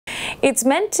It's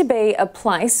meant to be a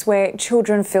place where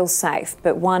children feel safe,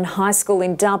 but one high school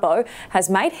in Dubbo has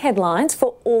made headlines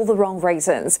for all the wrong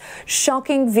reasons.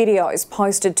 Shocking videos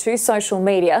posted to social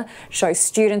media show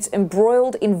students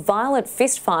embroiled in violent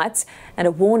fistfights, and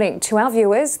a warning to our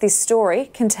viewers, this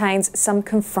story contains some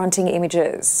confronting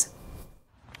images.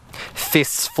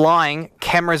 Fists flying,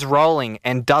 cameras rolling,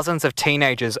 and dozens of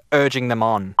teenagers urging them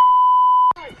on.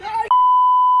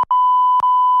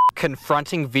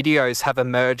 Confronting videos have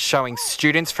emerged showing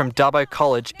students from Dubbo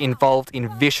College involved in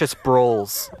vicious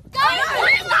brawls.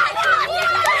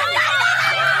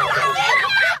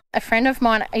 A friend of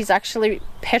mine is actually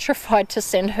petrified to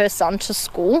send her son to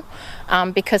school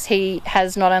because he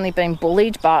has not only been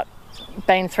bullied but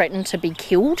been threatened to be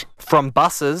killed. From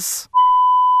buses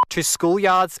to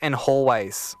schoolyards and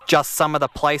hallways, just some of the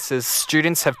places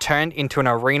students have turned into an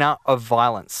arena of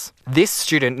violence. This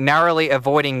student narrowly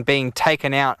avoiding being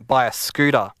taken out by a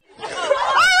scooter.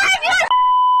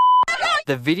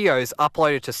 The videos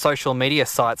uploaded to social media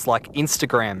sites like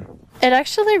Instagram. It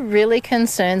actually really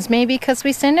concerns me because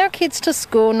we send our kids to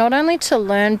school not only to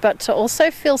learn but to also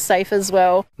feel safe as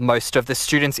well. Most of the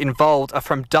students involved are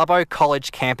from Dubbo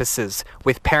College campuses,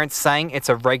 with parents saying it's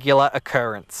a regular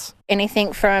occurrence.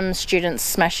 Anything from students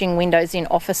smashing windows in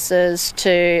offices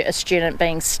to a student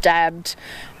being stabbed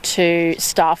to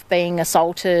staff being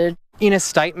assaulted. In a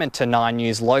statement to 9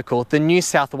 News Local, the New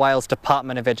South Wales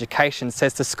Department of Education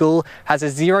says the school has a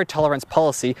zero tolerance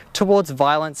policy towards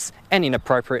violence and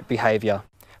inappropriate behaviour.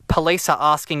 Police are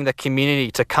asking the community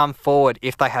to come forward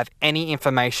if they have any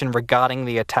information regarding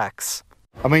the attacks.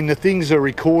 I mean, the things are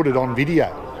recorded on video.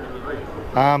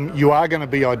 You are going to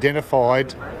be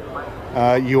identified.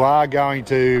 You are going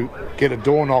to get a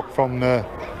door knock from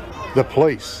the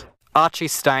police. Archie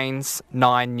Staines,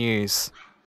 9 News.